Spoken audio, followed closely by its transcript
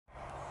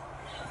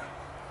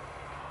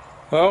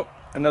Well,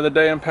 another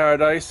day in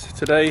paradise.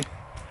 Today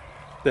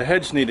the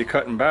hedge needed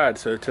cutting bad,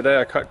 so today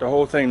I cut the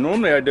whole thing.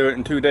 Normally I do it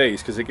in 2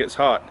 days because it gets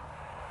hot,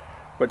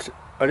 but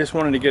I just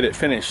wanted to get it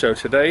finished, so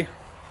today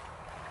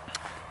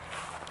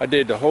I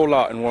did the whole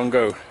lot in one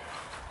go.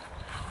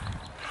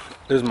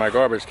 This is my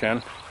garbage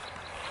can.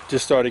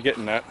 Just started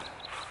getting that.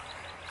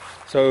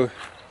 So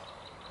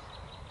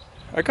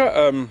I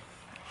got,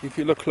 if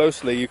you look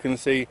closely you can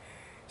see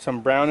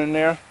some brown in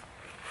there,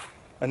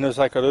 and there's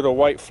like a little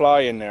white fly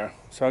in there.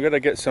 So I'm gonna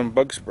get some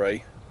bug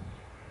spray.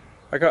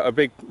 I got a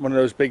big one of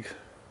those big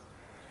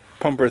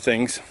pumper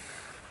things,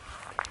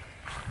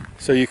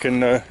 so you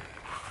can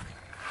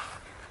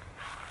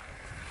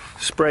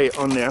spray it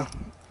on there.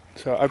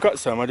 So I've got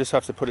some, I just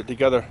have to put it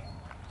together.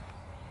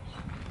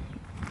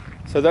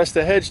 So that's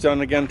the hedge done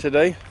again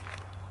today.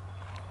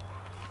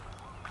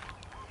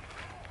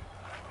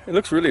 It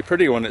looks really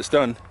pretty when it's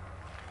done.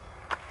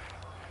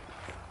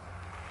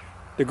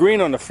 The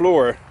green on the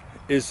floor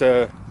is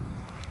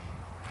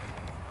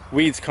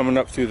weeds coming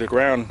up through the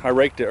ground. I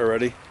raked it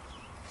already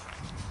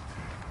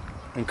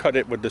and cut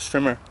it with the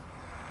trimmer.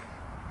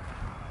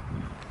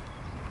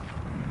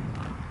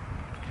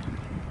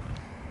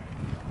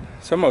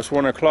 It's almost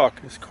 1 o'clock.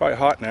 It's quite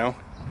hot now.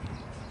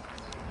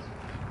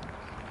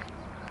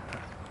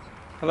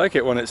 I like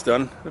it when it's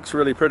done. It looks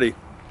really pretty.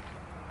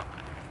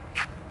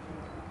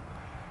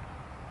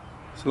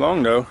 It's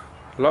long though,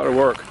 a lot of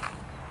work,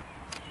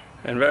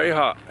 and very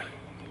hot.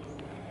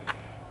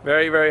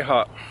 Very, very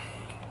hot.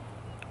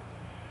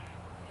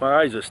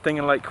 My eyes are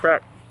stinging like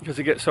crap because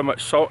it gets so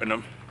much salt in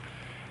them.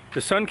 The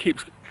sun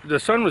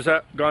was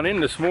gone in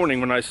this morning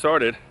when I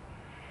started,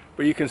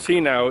 but you can see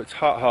now it's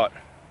hot,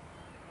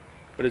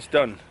 but it's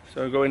done.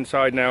 So I'll go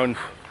inside now, and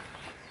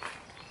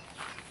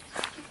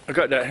I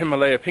got that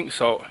Himalaya pink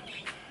salt,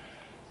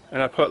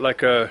 and I put like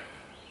the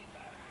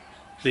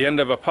end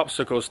of a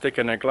popsicle stick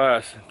in a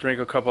glass, drink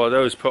a couple of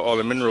those, put all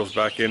the minerals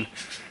back in.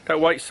 That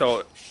white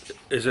salt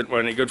isn't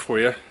any good for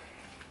you.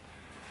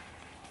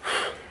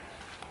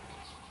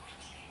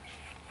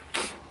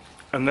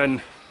 And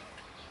then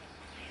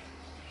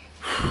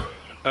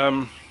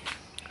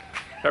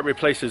that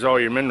replaces all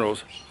your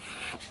minerals.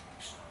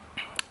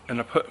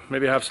 And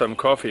maybe have some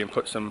coffee and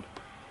put some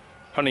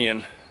honey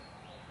in.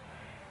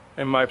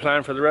 And my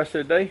plan for the rest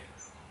of the day?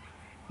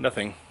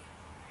 Nothing.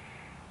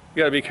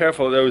 You gotta be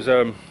careful of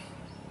those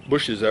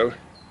bushes though.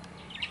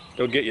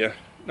 They'll get you.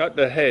 Not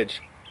the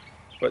hedge,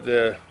 but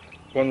the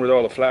one with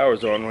all the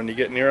flowers on. When you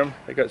get near them,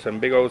 they got some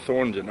big old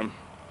thorns in them.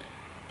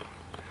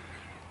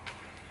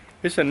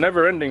 It's a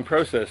never-ending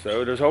process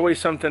though. There's always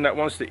something that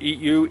wants to eat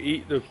you,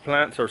 eat the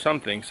plants or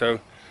something. So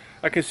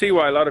I can see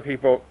why a lot of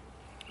people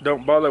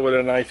don't bother with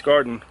a nice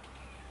garden,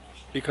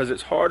 because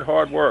it's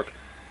hard work.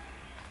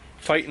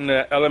 Fighting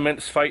the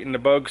elements, fighting the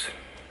bugs,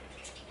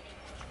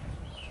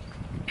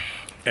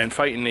 and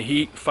fighting the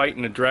heat,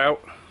 fighting the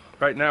drought.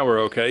 Right now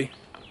we're okay.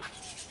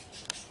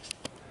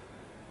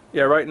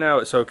 Yeah, right now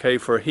it's okay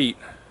for heat,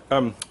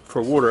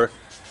 for water,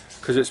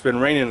 because it's been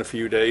raining a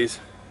few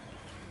days.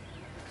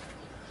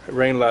 It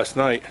rained last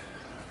night.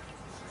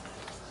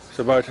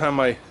 So by the time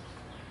I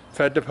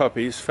fed the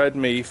puppies, fed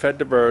me, fed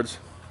the birds,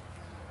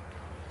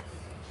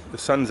 the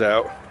sun's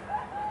out.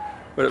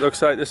 But it looks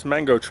like this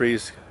mango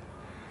tree's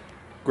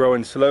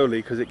growing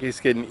slowly because it keeps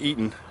getting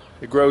eaten.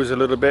 It grows a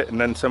little bit and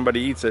then somebody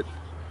eats it.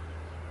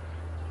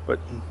 But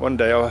one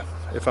day,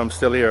 if I'm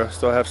still here, I'll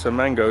still have some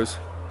mangoes.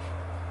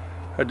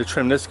 I had to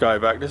trim this guy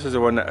back. This is the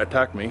one that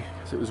attacked me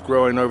because it was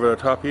growing over the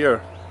top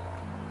here.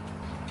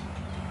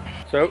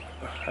 So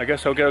I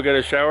guess I'll go get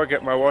a shower,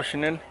 get my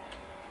washing in,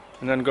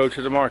 and then go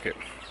to the market.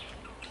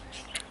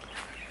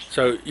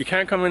 So you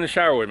can't come in the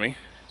shower with me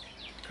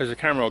because the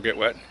camera will get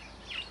wet.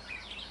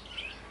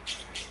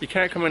 You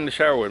can't come in the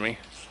shower with me.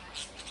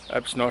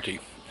 That's naughty.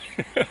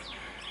 But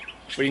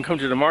you can come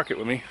to the market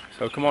with me.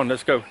 So come on,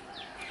 let's go.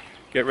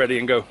 Get ready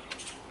and go.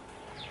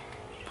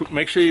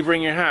 Make sure you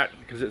bring your hat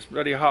because it's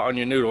really hot on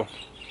your noodle.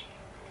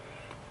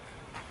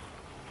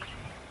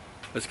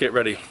 Let's get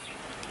ready.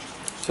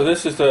 So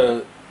this is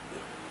the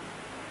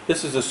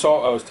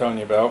salt I was telling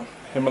you about,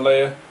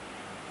 Himalaya,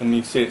 and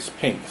you see it's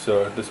pink,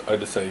 so I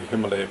just say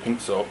Himalaya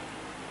pink salt.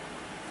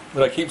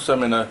 But I keep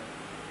some in a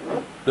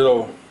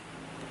little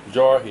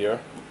jar here,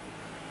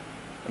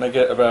 and I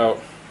get about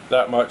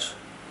that much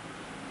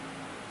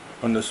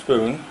on the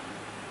spoon,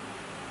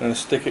 and I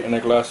stick it in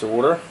a glass of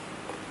water.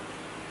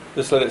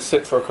 Just let it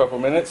sit for a couple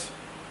minutes,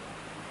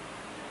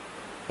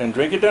 and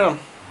drink it down.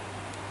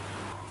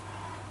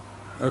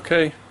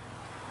 Okay.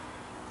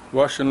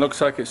 Washing looks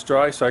like it's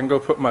dry, so I can go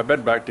put my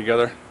bed back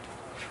together.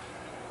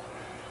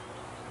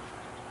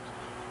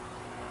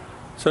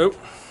 So,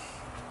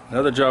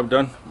 another job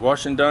done.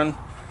 Washing done,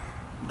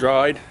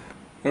 dried.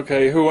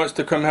 Okay, who wants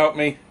to come help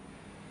me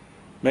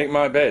make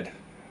my bed?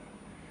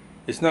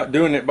 It's not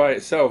doing it by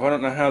itself. I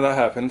don't know how that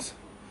happens.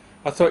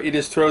 I thought you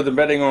just throw the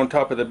bedding on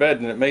top of the bed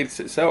and it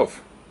makes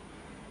itself.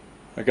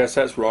 I guess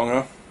that's wrong,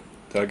 huh?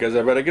 So I guess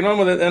I better get on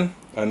with it then.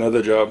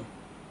 Another job.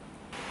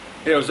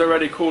 It was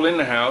already cool in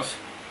the house.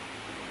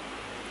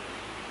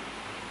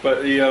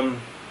 But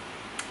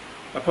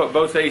I put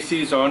both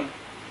ACs on,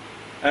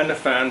 and the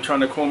fan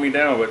trying to cool me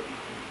down, but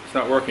it's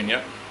not working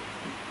yet.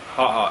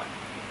 Hot.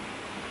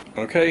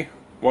 Okay,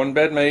 one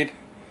bed made.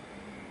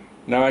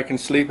 Now I can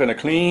sleep in a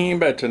clean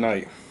bed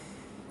tonight.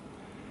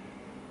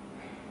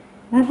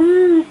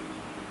 Woohoo!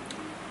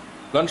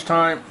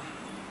 Lunchtime.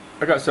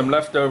 I got some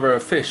leftover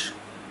fish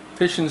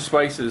and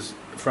spices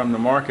from the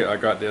market I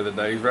got the other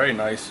day. Very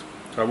nice.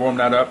 So I warmed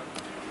that up.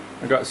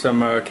 I got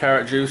some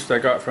carrot juice that I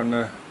got from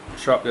the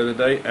shop the other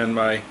day, and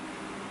my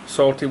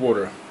salty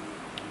water.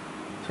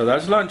 So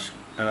that's lunch,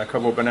 and a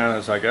couple of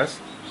bananas, I guess.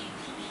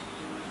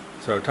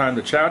 So time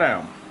to chow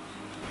down.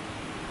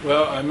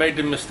 Well, I made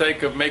the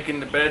mistake of making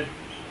the bed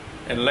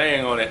and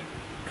laying on it.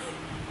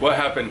 What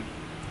happened?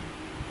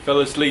 Fell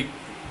asleep.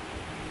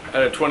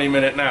 Had a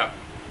 20-minute nap.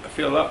 I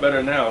feel a lot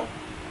better now.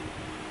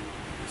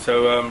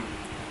 So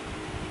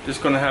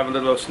just gonna have a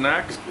little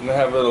snack.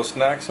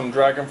 Some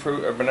dragon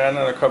fruit, a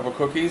banana, and a couple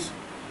cookies,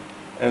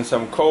 and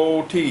some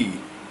cold tea.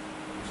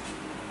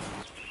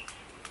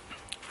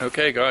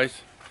 Okay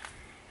guys,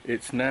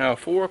 it's now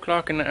 4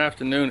 o'clock in the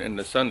afternoon and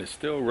the sun is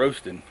still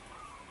roasting.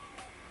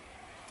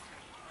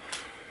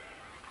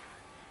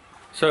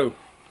 So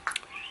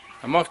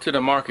I'm off to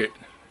the market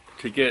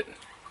to get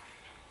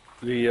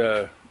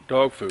the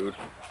dog food.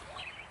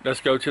 Let's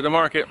go to the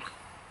market.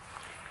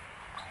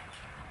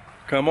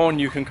 Come on,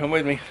 you can come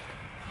with me.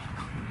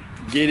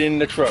 Get in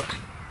the truck.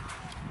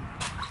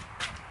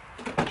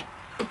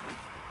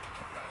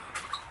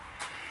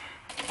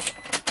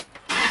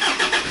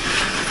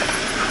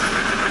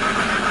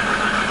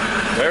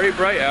 Very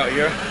bright out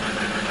here.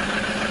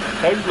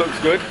 Hedge looks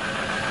good.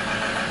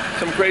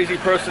 Some crazy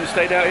person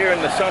stayed out here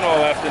in the sun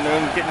all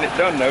afternoon getting it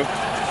done though.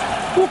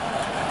 Whew.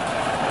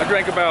 I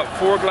drank about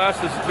 4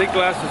 big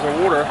glasses of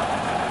water.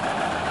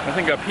 I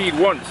think I peed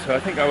once, so I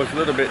think I was a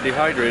little bit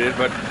dehydrated,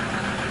 but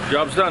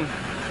job's done.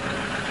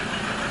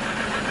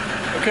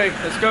 Okay,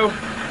 let's go.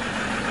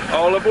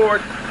 All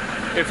aboard.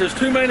 If there's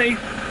too many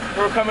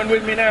who are coming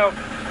with me now,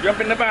 jump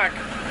in the back.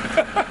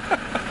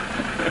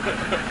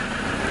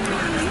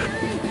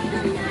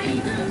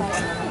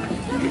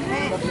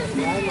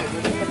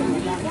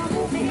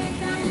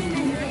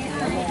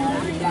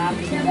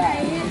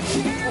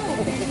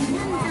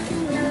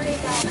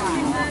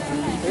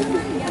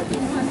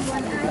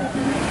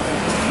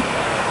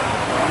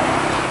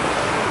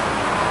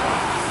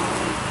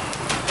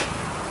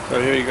 So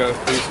here you go,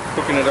 he's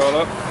cooking it all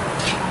up.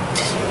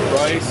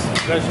 Rice,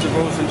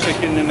 vegetables, and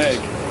chicken and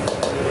egg.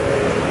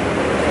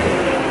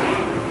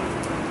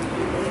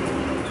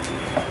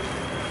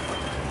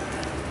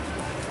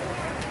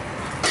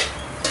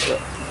 The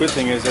good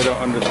thing is they don't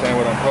understand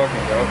what I'm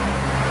talking about.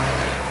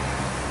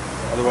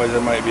 Otherwise they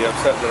might be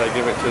upset that I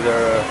give it to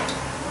their...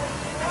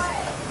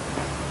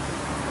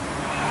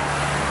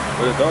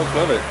 But the dogs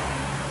love it.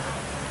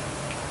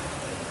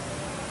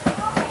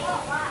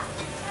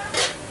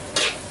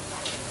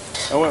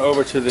 I went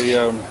over to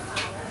the,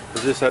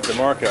 was this at the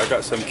market, I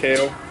got some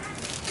kale.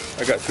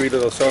 I got 3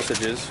 little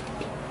sausages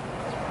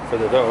for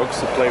the dogs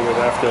to play with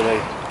after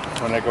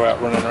when they go out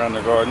running around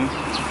the garden.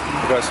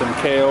 I got some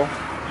kale.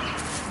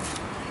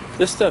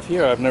 This stuff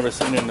here I've never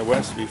seen in the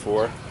West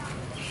before.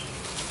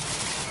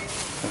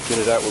 Let's get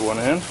it out with one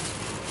hand.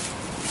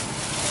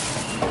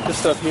 This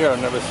stuff here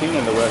I've never seen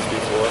in the West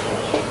before.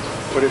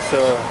 But it's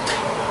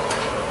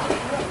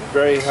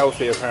very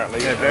healthy apparently.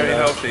 Yeah, very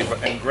healthy,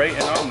 and great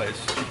in omelets.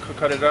 You could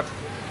cut it up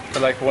to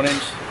like 1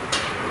 inch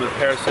with a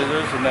pair of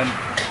scissors and then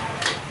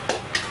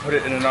put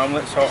it in an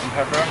omelet, salt and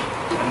pepper,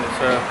 and it's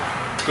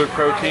good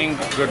protein,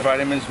 good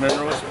vitamins,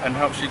 minerals, and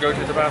helps you go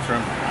to the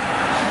bathroom.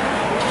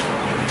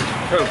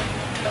 So,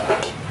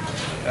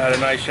 I had a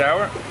nice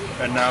shower,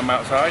 and now I'm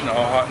outside and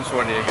all hot and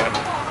sweaty again.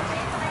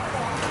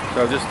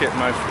 So I'll just get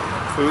my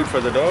food for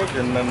the dog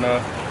and then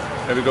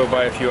maybe go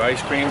buy a few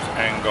ice creams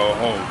and go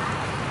home.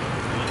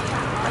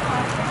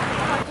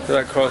 So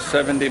that cost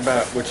 70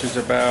 baht, which is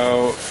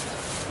about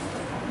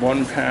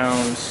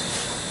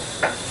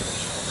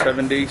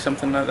 £1.70,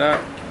 something like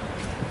that.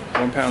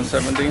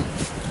 £1.70.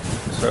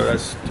 So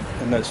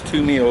that's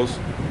 2 meals.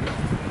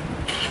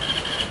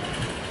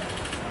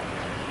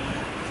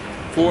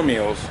 4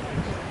 meals.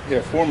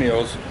 Yeah, 4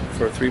 meals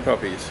for 3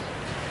 puppies.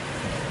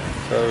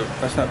 So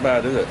that's not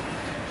bad, is it?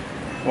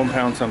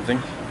 £1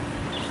 something.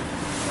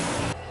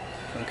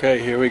 Okay,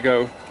 here we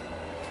go.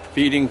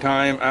 Feeding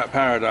time at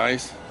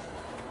Paradise.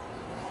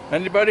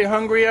 Anybody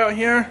hungry out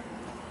here?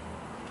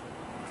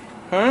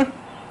 Huh?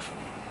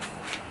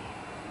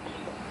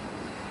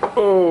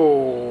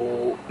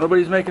 Oh,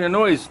 nobody's making a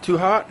noise. Too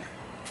hot?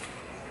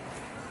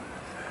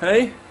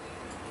 Hey?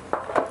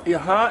 You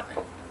hot?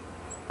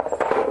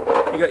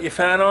 You got your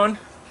fan on?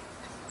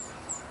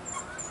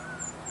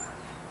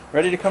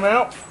 Ready to come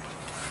out?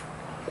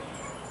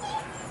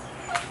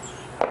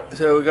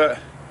 So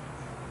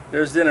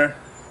there's dinner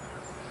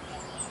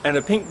and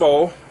a pink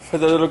bowl for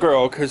the little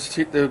girl because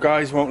the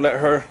guys won't let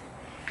her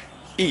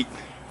eat.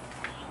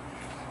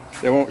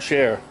 They won't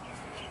share.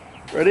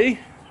 Ready?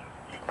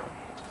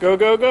 Go,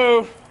 go,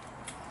 go.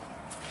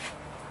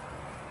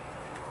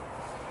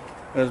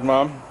 There's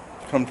Mom,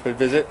 come to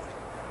visit.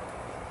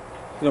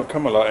 They don't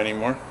come a lot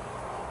anymore.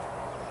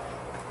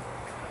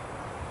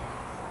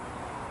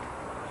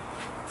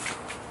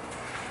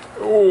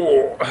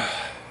 Oh,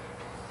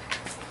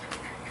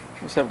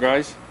 what's up,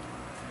 guys?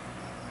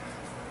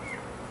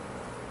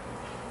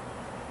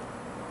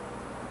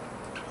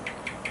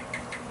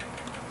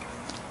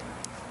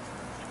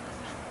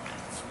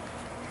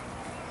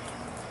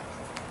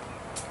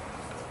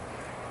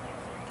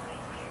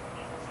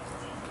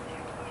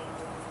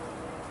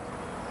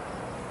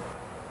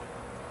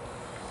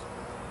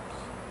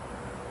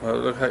 Well, it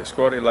looks like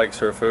Scotty likes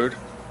her food.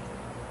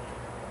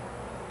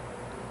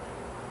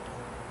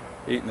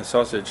 Eating the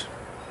sausage.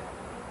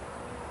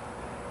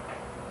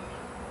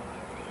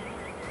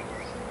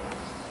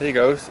 There you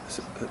go,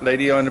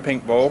 lady on the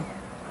pink bowl,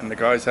 and the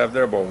guys have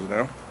their bowls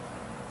now.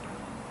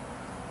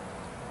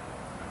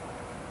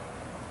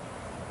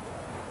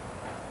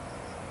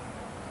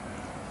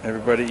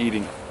 Everybody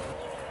eating.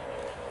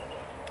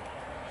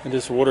 I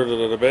just watered it a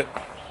little bit.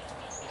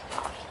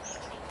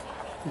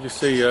 You can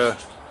see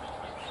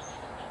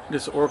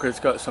this orchid's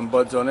got some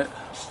buds on it.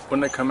 When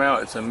they come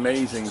out, it's an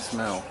amazing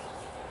smell.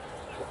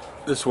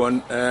 This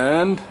one,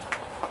 and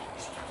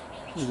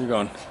where's he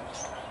gone?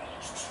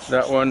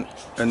 That one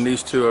and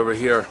these two over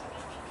here.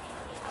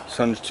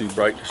 Sun's too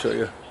bright to show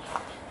you.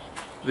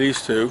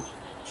 These two,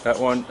 that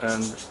one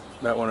and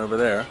that one over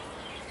there,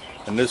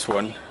 and this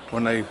one,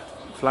 when they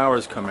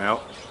flowers come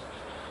out,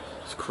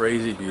 it's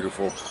crazy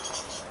beautiful.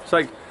 It's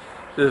like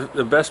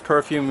the best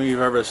perfume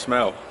you've ever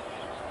smelled.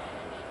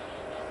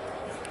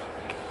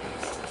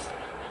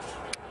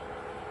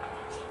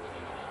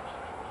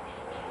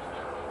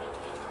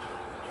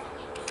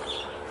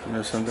 And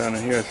there's some down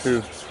in here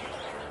too.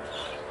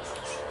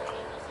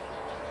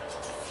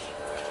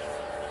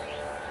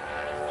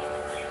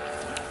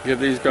 Give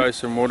these guys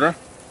some water.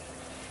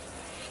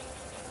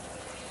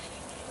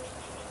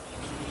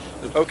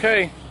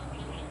 Okay,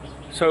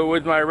 so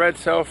with my red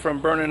cell from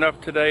burning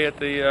up today at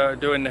the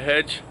doing the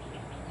hedge,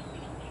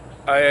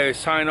 I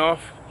sign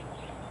off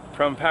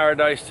from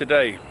paradise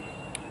today.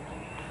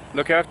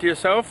 Look after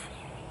yourself,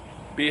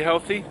 be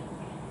healthy,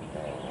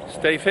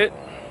 stay fit,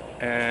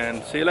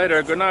 and see you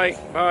later. Good night.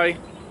 Bye.